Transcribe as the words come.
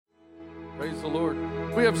Praise the Lord.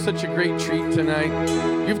 We have such a great treat tonight.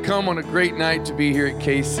 You've come on a great night to be here at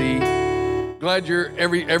KC. Glad you're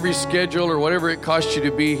every schedule or whatever it cost you to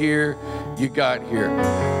be here, you got here.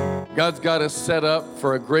 God's got us set up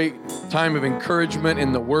for a great time of encouragement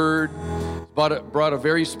in the Word. Brought a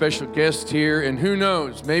very special guest here, and who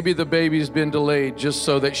knows, maybe the baby's been delayed just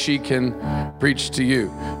so that she can preach to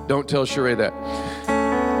you. Don't tell Sheree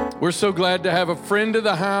that. We're so glad to have a friend of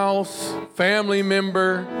the house, family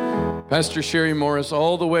member, Pastor Sherry Morris,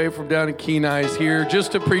 all the way from down in Kenai is here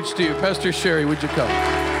just to preach to you. Pastor Sherry, would you come?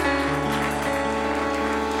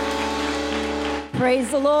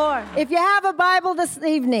 Praise the Lord. If you have a Bible this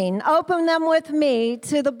evening, open them with me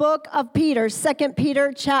to the book of Peter, 2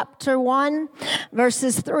 Peter chapter 1,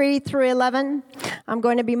 verses 3 through 11. I'm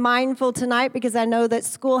going to be mindful tonight because I know that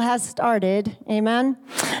school has started. Amen.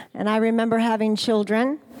 And I remember having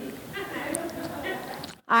children.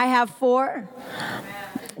 I have 4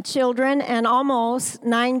 children and almost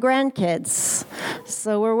 9 grandkids.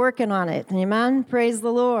 So we're working on it. Amen. Praise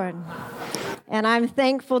the Lord. And I'm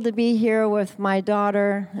thankful to be here with my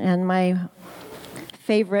daughter and my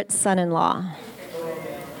favorite son-in-law.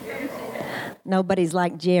 Nobody's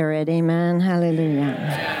like Jared. Amen.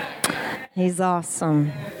 Hallelujah. He's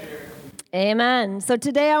awesome. Amen. So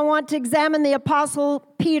today I want to examine the Apostle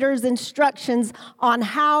Peter's instructions on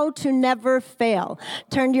how to never fail.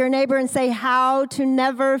 Turn to your neighbor and say, how to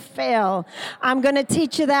never fail. I'm going to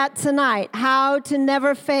teach you that tonight, how to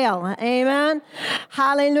never fail. Amen.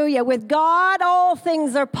 Hallelujah. With God, all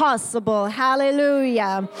things are possible.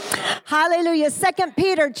 Hallelujah. Hallelujah. 2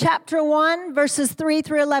 Peter chapter 1, verses 3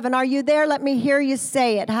 through 11. Are you there? Let me hear you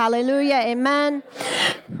say it. Hallelujah. Amen.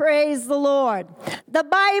 Praise the Lord. The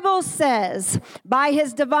Bible says, by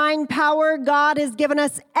his divine power, God has given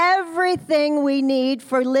us everything we need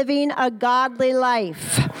for living a godly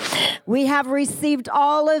life. We have received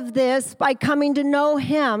all of this by coming to know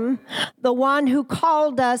him, the one who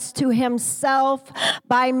called us to himself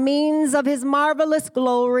by means of his marvelous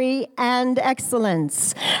glory and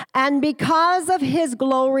excellence. And because of his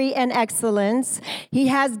glory and excellence, he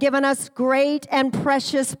has given us great and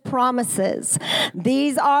precious promises.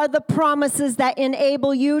 These are the promises that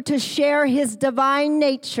enable you to share his divine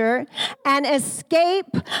nature and escape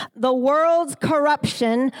the world's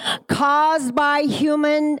corruption caused by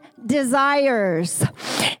human desires.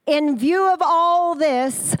 In view of all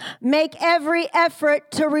this, make every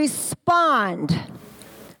effort to respond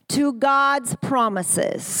to God's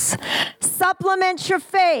promises. Supplement your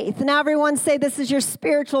faith. Now everyone say this is your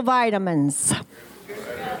spiritual vitamins.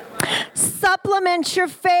 Supplement your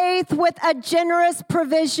faith with a generous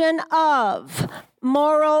provision of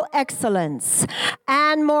moral excellence,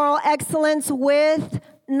 and moral excellence with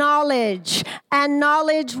knowledge, and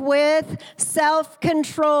knowledge with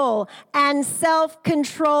self-control, and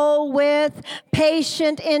self-control with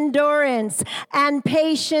patient endurance, and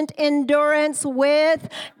patient endurance with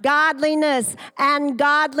godliness, and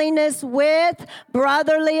godliness with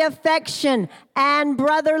brotherly affection, and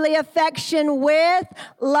brotherly affection with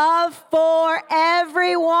love for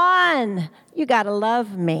everyone. You got to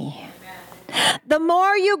love me. The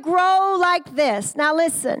more you grow like this, now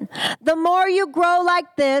listen, the more you grow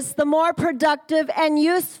like this, the more productive and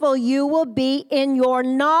useful you will be in your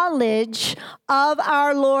knowledge of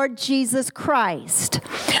our Lord Jesus Christ.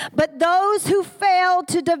 But those who fail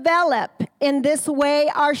to develop in this way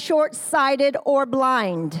are short-sighted or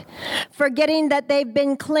blind, forgetting that they've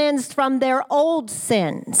been cleansed from their old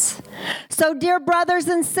sins. So, dear brothers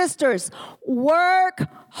and sisters, work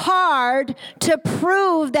hard to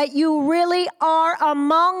prove that you really are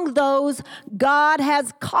among those God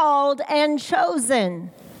has called and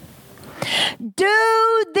chosen.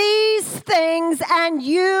 Do these things and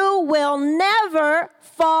you will never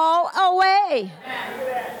fall away.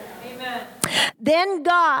 Amen. Then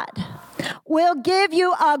God will give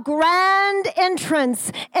you a grand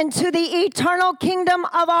entrance into the eternal kingdom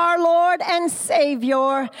of our Lord and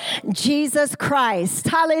Savior, Jesus Christ.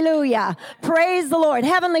 Hallelujah. Praise the Lord.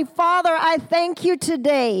 Heavenly Father, I thank you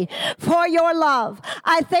today for your love.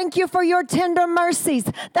 I thank you for your tender mercies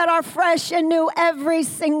that are fresh and new every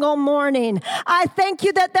single morning. I thank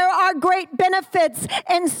you that there are great benefits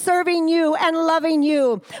in serving you and loving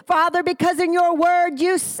you. Father, because in your word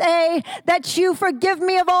you say that you forgive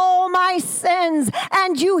me of all my sins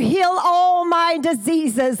and you heal all my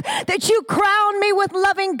diseases, that you crown me with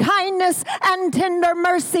loving kindness and tender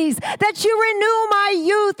mercies, that you renew my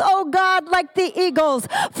youth, oh God, like the eagles.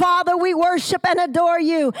 Father, we worship and adore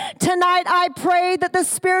you. Tonight I pray that the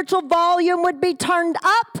spiritual volume would be turned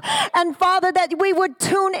up, and Father, that we would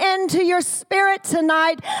tune into your Spirit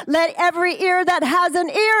tonight. Let every ear that has an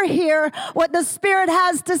ear hear what the Spirit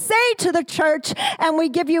has to say to the church, and we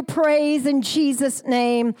give you praise in Jesus'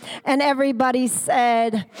 name. And everybody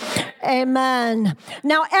said, amen.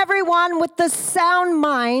 Now, everyone with the sound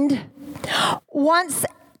mind wants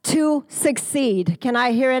to succeed. Can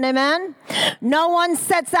I hear an amen? No one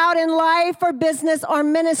sets out in life or business or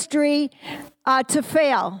ministry to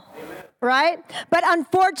fail. Right? But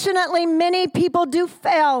unfortunately, many people do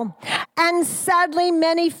fail. And sadly,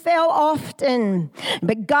 many fail often.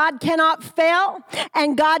 But God cannot fail.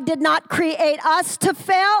 And God did not create us to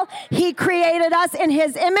fail. He created us in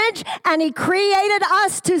his image. And he created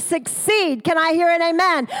us to succeed. Can I hear an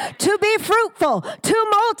amen? To be fruitful, to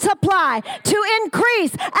multiply, to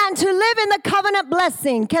increase, and to live in the covenant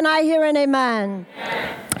blessing. Can I hear an amen?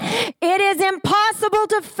 It is impossible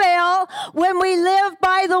to fail when we live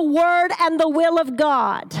by the word and the will of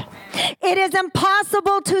God. It is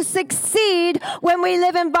impossible to succeed when we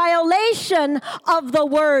live in violation of the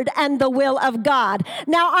word and the will of God.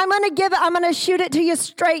 Now, I'm going to shoot it to you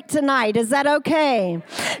straight tonight. Is that okay?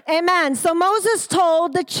 Amen. So Moses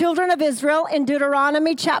told the children of Israel in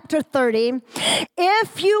Deuteronomy chapter 30,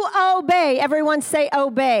 if you obey, everyone say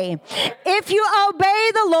obey. If you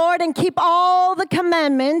obey the Lord and keep all the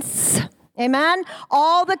commandments, amen,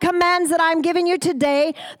 all the commands that I'm giving you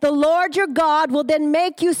today, the Lord your God will then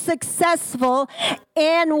make you successful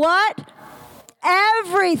in what?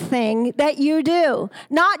 Everything that you do.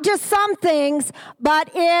 Not just some things,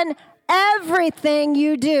 but in everything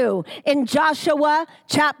you do. In Joshua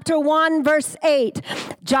chapter 1, verse 8,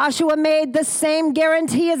 Joshua made the same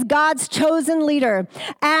guarantee as God's chosen leader.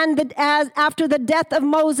 And after the death of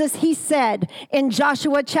Moses, he said in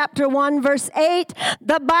Joshua chapter 1, verse 8,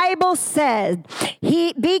 the Bible said,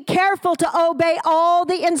 be careful to obey all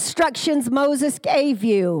the instructions Moses gave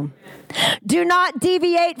you. Do not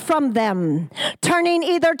deviate from them, turning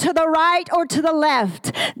either to the right or to the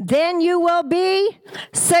left. Then you will be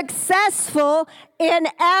successful in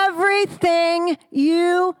everything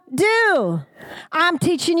you do. I'm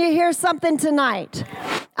teaching you here something tonight.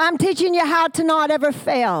 I'm teaching you how to not ever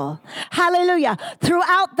fail. Hallelujah.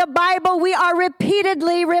 Throughout the Bible, we are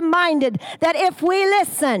repeatedly reminded that if we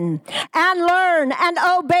listen and learn and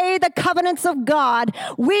obey the covenants of God,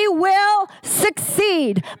 we will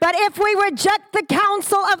succeed. But if we reject the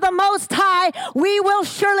counsel of the Most High, we will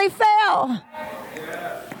surely fail.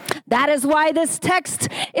 That is why this text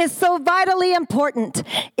is so vitally important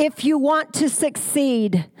if you want to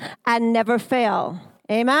succeed and never fail.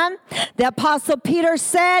 Amen? The Apostle Peter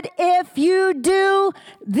said, if you do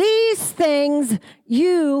these things,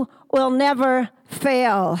 you will never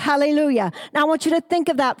fail. Hallelujah. Now I want you to think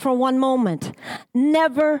of that for one moment.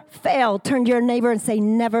 Never fail. Turn to your neighbor and say,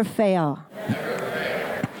 never fail. Never fail.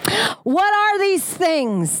 What are these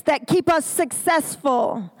things that keep us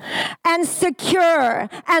successful and secure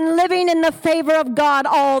and living in the favor of God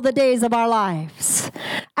all the days of our lives?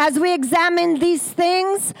 As we examine these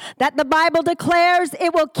things that the Bible declares,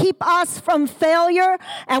 it will keep us from failure,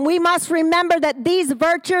 and we must remember that these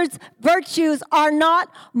virtues are not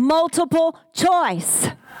multiple choice.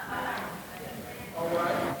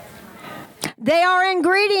 They are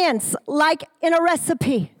ingredients like in a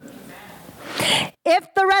recipe.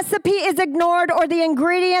 If the recipe is ignored or the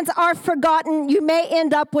ingredients are forgotten, you may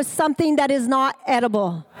end up with something that is not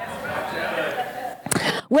edible.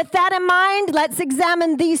 With that in mind, let's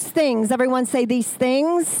examine these things. Everyone say these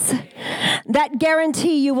things that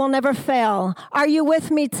guarantee you will never fail. Are you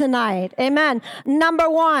with me tonight? Amen. Number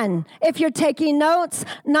one, if you're taking notes,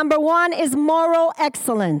 number one is moral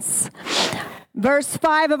excellence. Verse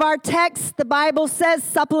 5 of our text, the Bible says,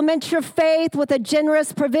 supplement your faith with a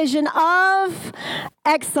generous provision of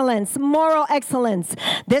excellence, moral excellence.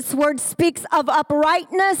 This word speaks of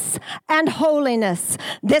uprightness and holiness.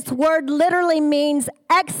 This word literally means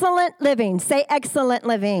excellent living. Say excellent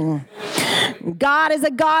living. God is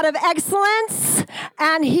a God of excellence,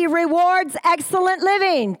 and he rewards excellent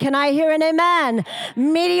living. Can I hear an amen?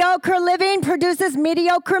 Mediocre living produces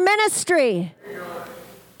mediocre ministry.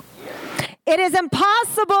 It is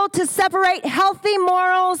impossible to separate healthy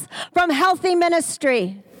morals from healthy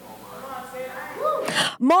ministry.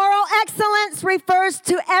 Moral excellence refers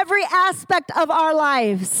to every aspect of our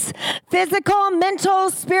lives. Physical, mental,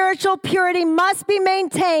 spiritual purity must be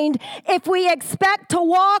maintained if we expect to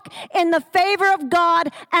walk in the favor of God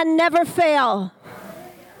and never fail.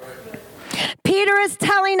 Peter is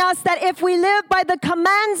telling us that if we live by the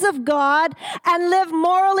commands of God and live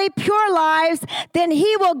morally pure lives, then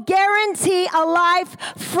he will guarantee a life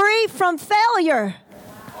free from failure.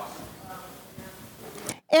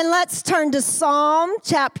 And let's turn to Psalm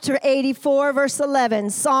chapter 84, verse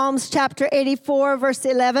 11. Psalms chapter 84, verse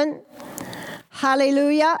 11.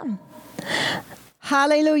 Hallelujah.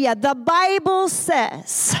 Hallelujah. The Bible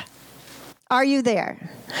says, are you there?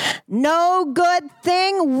 No good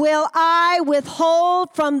thing will I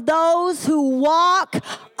withhold from those who walk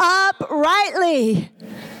uprightly.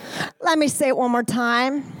 Let me say it one more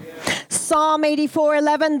time. Psalm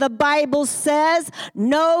 84:11, the Bible says,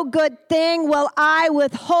 no good thing will I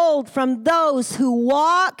withhold from those who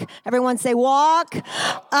walk, everyone say walk,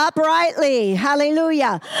 uprightly.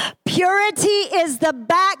 Hallelujah. Purity is the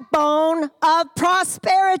backbone of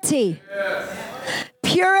prosperity. Yes.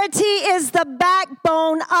 Purity is the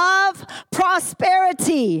backbone of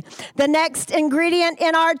prosperity. The next ingredient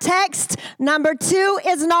in our text, number 2,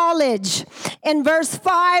 is knowledge. In verse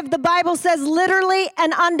 5, the Bible says literally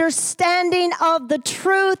an understanding of the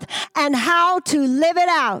truth and how to live it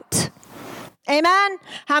out. Amen?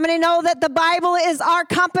 How many know that the Bible is our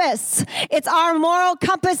compass? It's our moral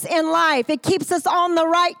compass in life. It keeps us on the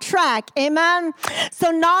right track. Amen?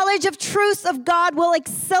 So knowledge of truths of God will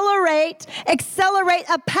accelerate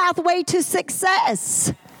a pathway to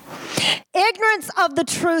success. Ignorance of the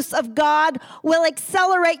truths of God will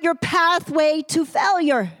accelerate your pathway to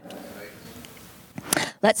failure.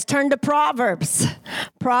 Let's turn to Proverbs.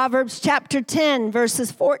 Proverbs chapter 10,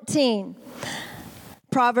 verses 14.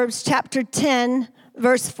 Proverbs chapter 10,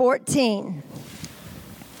 verse 14.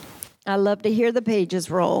 I love to hear the pages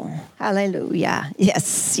roll. Hallelujah.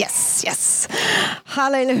 Yes, yes, yes.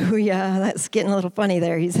 Hallelujah. That's getting a little funny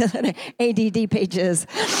there. He's ADD pages.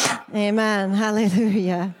 Amen.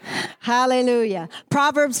 Hallelujah. Hallelujah.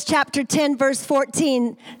 Proverbs chapter 10, verse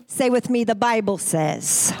 14. Say with me, the Bible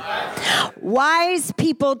says, wise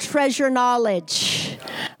people treasure knowledge,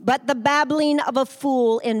 but the babbling of a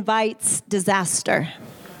fool invites disaster.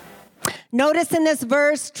 Notice in this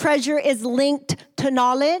verse, treasure is linked to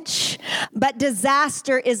knowledge, but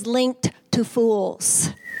disaster is linked to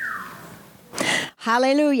fools.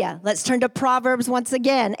 Hallelujah. Let's turn to Proverbs once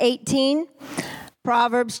again, 18.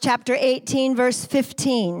 Proverbs chapter 18, verse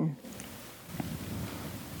 15.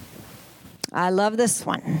 I love this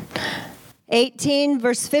one. 18,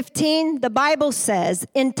 verse 15, the Bible says,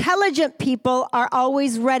 intelligent people are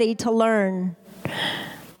always ready to learn.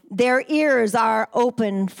 Their ears are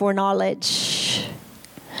open for knowledge.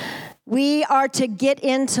 We are to get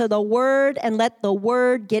into the word and let the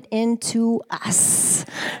word get into us.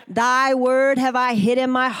 Thy word have I hid in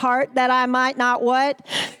my heart that I might not what?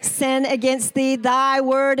 Sin against thee. Thy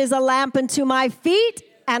word is a lamp unto my feet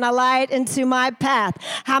and a light into my path.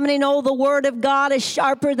 How many know the word of God is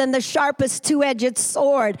sharper than the sharpest two-edged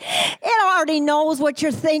sword? It already knows what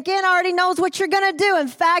you're thinking, already knows what you're going to do. In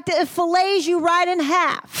fact, it fillets you right in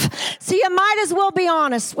half. So you might as well be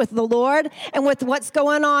honest with the Lord and with what's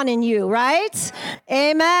going on in you, right?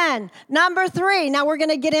 Amen. Number 3. Now we're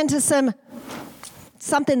going to get into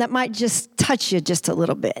something that might just touch you just a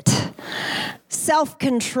little bit.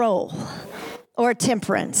 Self-control or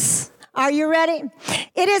temperance. Are you ready?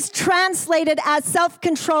 It is translated as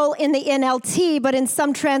self-control in the NLT, but in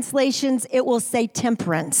some translations it will say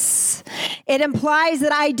temperance. It implies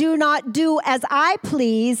that I do not do as I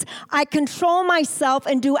please. I control myself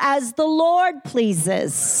and do as the Lord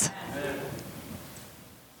pleases.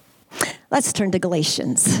 Let's turn to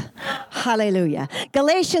Galatians. Hallelujah.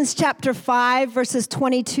 Galatians chapter 5, verses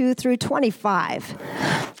 22 through 25.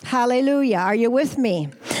 Hallelujah. Are you with me?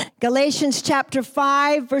 Galatians chapter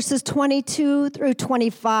 5, verses 22 through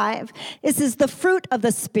 25. This is the fruit of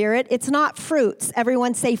the Spirit. It's not fruits.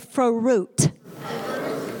 Everyone say fruit.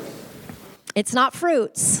 It's not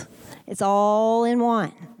fruits. It's all in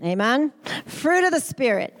one. Amen? Fruit of the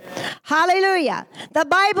Spirit. Hallelujah. The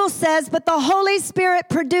Bible says, but the Holy Spirit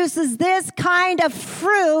produces this kind of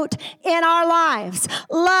fruit in our lives.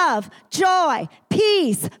 Love, joy,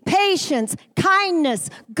 peace, patience,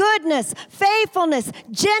 kindness, goodness, faithfulness,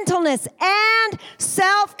 gentleness, and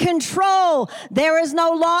self-control. There is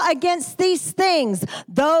no law against these things.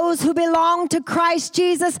 Those who belong to Christ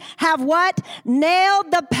Jesus have what?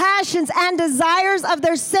 Nailed the passions and desires of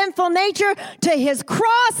their sinful nature to his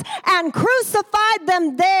cross and crucified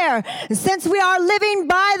them there. Since we are living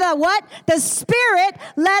by the what? The Spirit,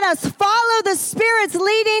 let us follow the Spirit's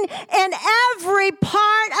leading in every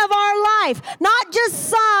part of our life. Not just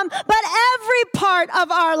some, but every part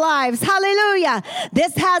of our lives. Hallelujah.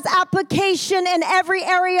 This has application in every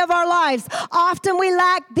area of our lives. Often we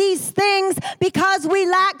lack these things because we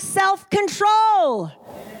lack self-control.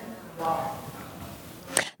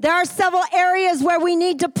 There are several areas where we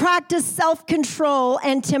need to practice self-control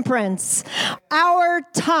and temperance. Our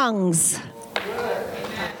tongues.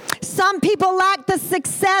 Some people lack the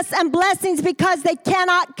success and blessings because they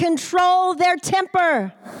cannot control their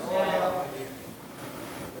temper.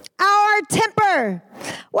 Our temper.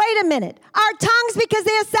 Wait a minute. Our tongues, because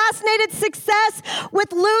they assassinated success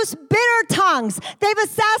with loose, bitter tongues. They've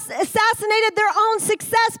assassinated their own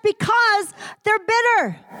success because they're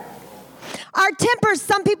bitter. Our tempers,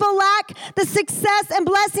 some people lack the success and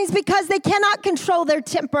blessings because they cannot control their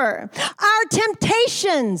temper. Our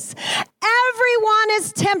temptations. Everyone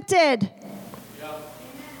is tempted.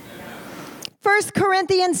 1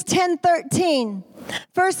 Corinthians 10:13.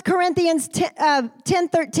 1 Corinthians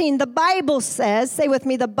 10:13, the Bible says, say with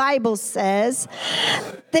me, the Bible says,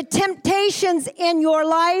 the temptations in your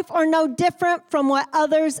life are no different from what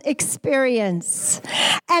others experience.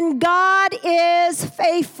 And God is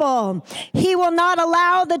faithful. He will not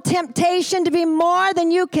allow the temptation to be more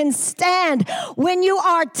than you can stand. When you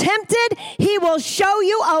are tempted, he will show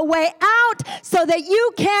you a way out so that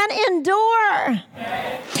you can endure.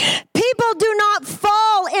 People do not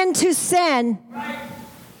fall into sin.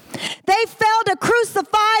 They fail to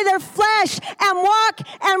crucify their flesh and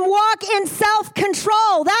walk in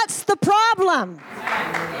self-control. That's the problem.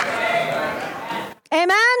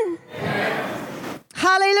 Amen?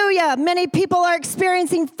 Hallelujah. Many people are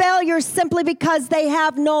experiencing failure simply because they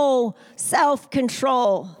have no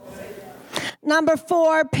self-control. Number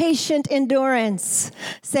 4, patient endurance.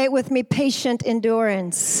 Say it with me, patient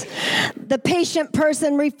endurance. The patient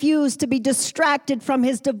person refused to be distracted from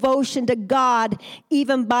his devotion to God,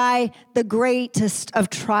 even by the greatest of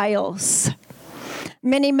trials.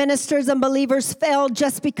 Many ministers and believers fail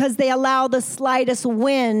just because they allow the slightest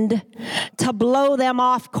wind to blow them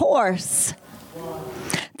off course.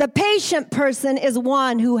 The patient person is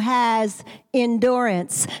one who has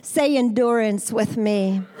endurance. Say endurance with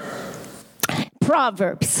me.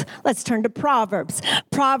 Proverbs. Let's turn to Proverbs.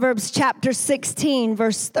 Proverbs chapter 16,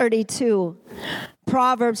 verse 32.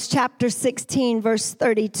 Proverbs chapter 16, verse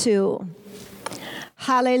 32.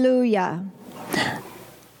 Hallelujah.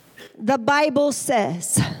 The Bible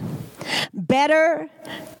says, better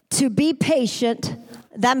to be patient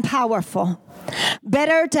than powerful.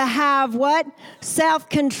 Better to have what?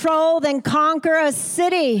 Self-control than conquer a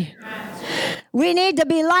city. We need to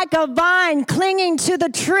be like a vine clinging to the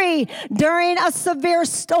tree during a severe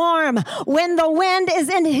storm. When the wind is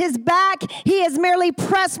in his back, he is merely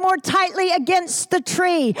pressed more tightly against the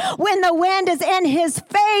tree. When the wind is in his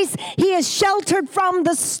face, he is sheltered from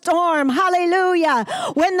the storm. Hallelujah.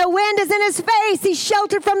 When the wind is in his face, he's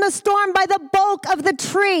sheltered from the storm by the bulk of the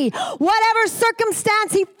tree. Whatever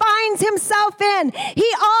circumstance he finds himself in,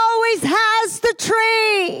 he always has the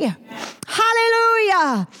tree.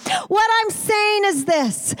 Hallelujah. What I'm saying is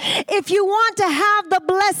this: if you want to have the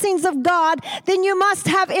blessings of God, then you must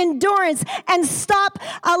have endurance and stop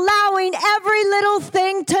allowing every little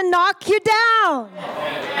thing to knock you down.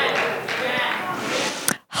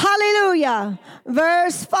 Hallelujah.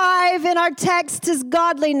 Verse 5 in our text is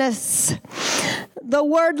godliness. The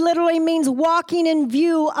word literally means walking in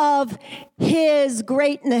view of his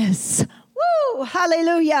greatness. Woo,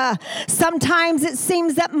 hallelujah. Sometimes it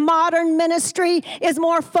seems that modern ministry is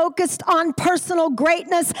more focused on personal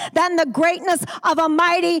greatness than the greatness of a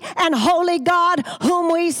mighty and holy God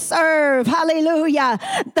whom we serve. Hallelujah.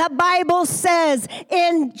 The Bible says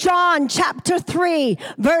in John chapter 3,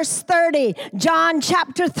 verse 30, John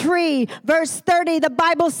chapter 3, verse 30, the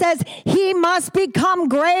Bible says, he must become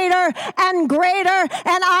greater and greater,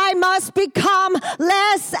 and I must become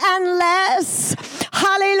less and less.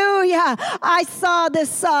 Hallelujah. I saw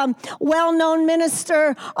this well-known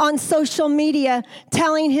minister on social media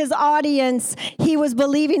telling his audience he was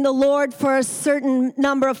believing the Lord for a certain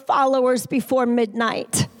number of followers before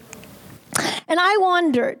midnight. And I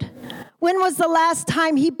wondered, when was the last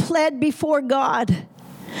time he pled before God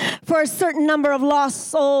for a certain number of lost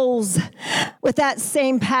souls with that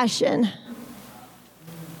same passion?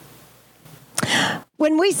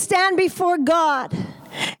 When we stand before God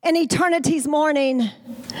in eternity's morning,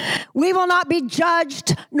 we will not be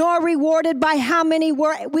judged nor rewarded by how many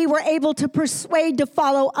we were able to persuade to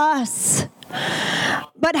follow us,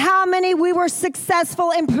 but how many we were successful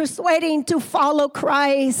in persuading to follow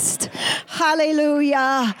Christ.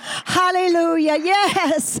 Hallelujah. Hallelujah.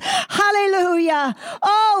 Yes. Hallelujah.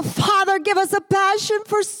 Oh, Father, give us a passion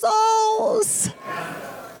for souls,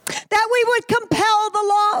 that we would compel the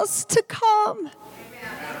lost to come.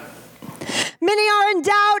 Many are in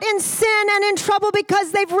doubt, in sin, and in trouble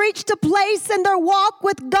because they've reached a place in their walk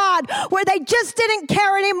with God where they just didn't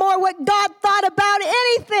care anymore what God thought about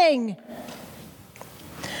anything.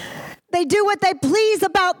 They do what they please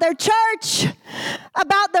about their church,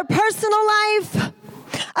 about their personal life,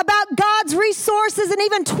 about God's resources, and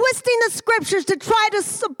even twisting the scriptures to try to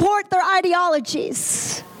support their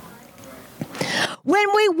ideologies.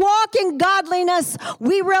 When we walk in godliness,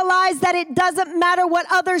 we realize that it doesn't matter what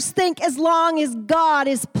others think as long as God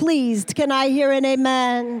is pleased. Can I hear an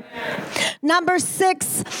amen? Number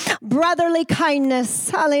 6, brotherly kindness.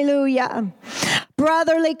 Hallelujah.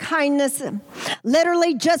 Brotherly kindness.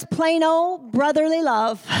 Literally just plain old brotherly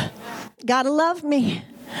love. Gotta love me.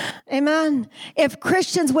 Amen. If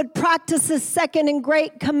Christians would practice this second and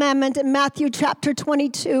great commandment in Matthew chapter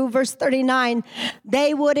 22, verse 39,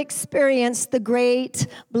 they would experience the great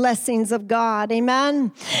blessings of God.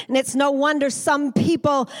 Amen. And it's no wonder some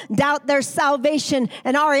people doubt their salvation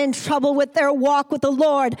and are in trouble with their walk with the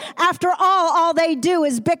Lord. After all they do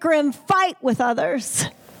is bicker and fight with others.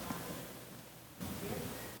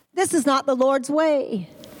 This is not the Lord's way,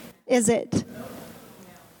 is it?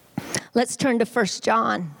 Let's turn to 1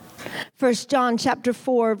 John. 1 John chapter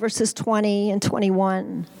 4, verses 20 and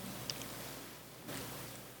 21.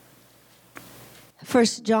 1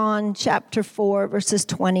 John chapter 4, verses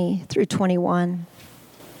 20 through 21.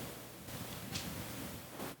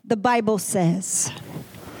 The Bible says,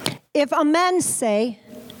 if a man say,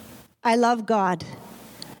 I love God,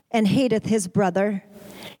 and hateth his brother,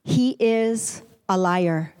 he is a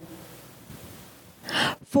liar.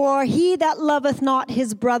 For he that loveth not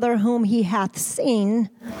his brother whom he hath seen,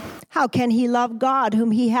 how can he love God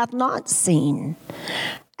whom he hath not seen?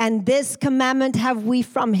 And this commandment have we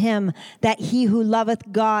from him, that he who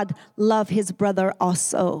loveth God love his brother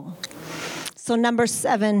also. So number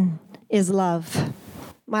 7 is love.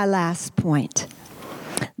 My last point.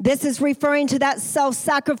 This is referring to that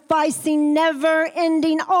self-sacrificing,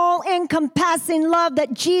 never-ending, all-encompassing love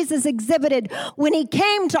that Jesus exhibited when he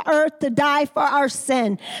came to earth to die for our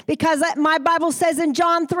sin. Because my Bible says in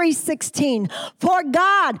John 3:16, for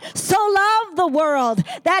God so loved the world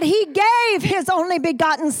that he gave his only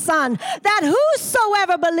begotten Son, that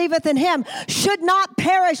whosoever believeth in him should not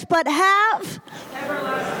perish but have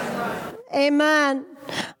everlasting life. Amen.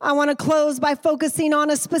 I want to close by focusing on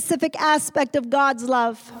a specific aspect of God's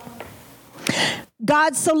love.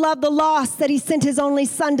 God so loved the lost that he sent his only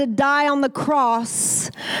Son to die on the cross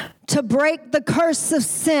to break the curse of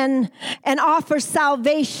sin and offer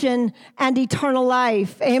salvation and eternal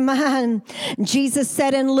life. Amen. Jesus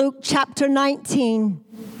said in Luke chapter 19,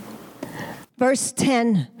 verse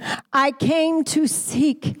 10, I came to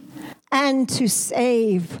seek and to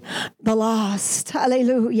save the lost.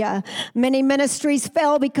 Hallelujah. Many ministries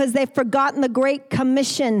fail because they've forgotten the Great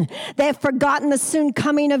Commission. They've forgotten the soon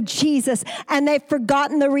coming of Jesus, and they've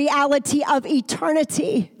forgotten the reality of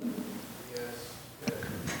eternity.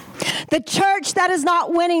 The church that is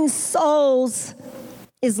not winning souls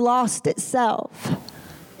is lost itself.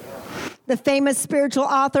 The famous spiritual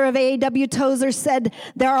author of A.W. Tozer said,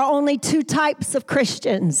 there are only 2 types of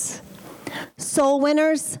Christians: soul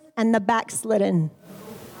winners and the backslidden.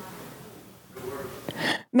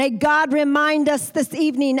 May God remind us this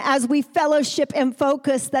evening as we fellowship and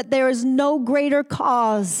focus that there is no greater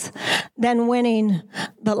cause than winning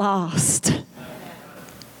the lost.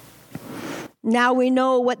 Now we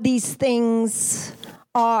know what these things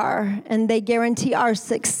are, and they guarantee our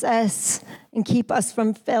success and keep us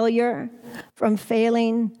from failure, from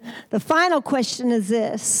failing. The final question is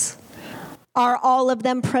this: are all of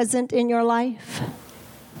them present in your life?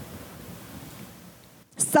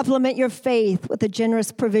 Supplement your faith with a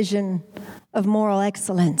generous provision of moral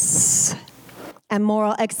excellence, and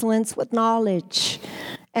moral excellence with knowledge,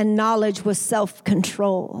 and knowledge with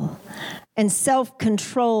self-control, and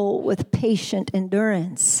self-control with patient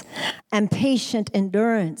endurance, and patient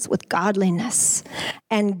endurance with godliness,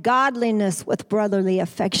 and godliness with brotherly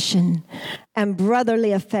affection, and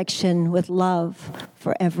brotherly affection with love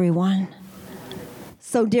for everyone.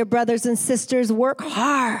 So, dear brothers and sisters, work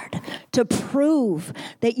hard to prove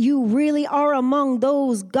that you really are among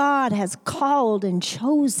those God has called and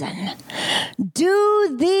chosen.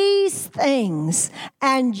 Do these things,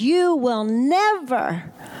 and you will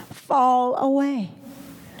never fall away.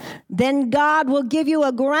 Then God will give you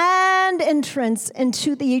a grand entrance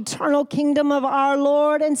into the eternal kingdom of our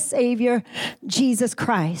Lord and Savior, Jesus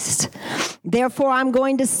Christ. Therefore, I'm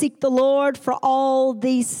going to seek the Lord for all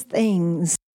these things.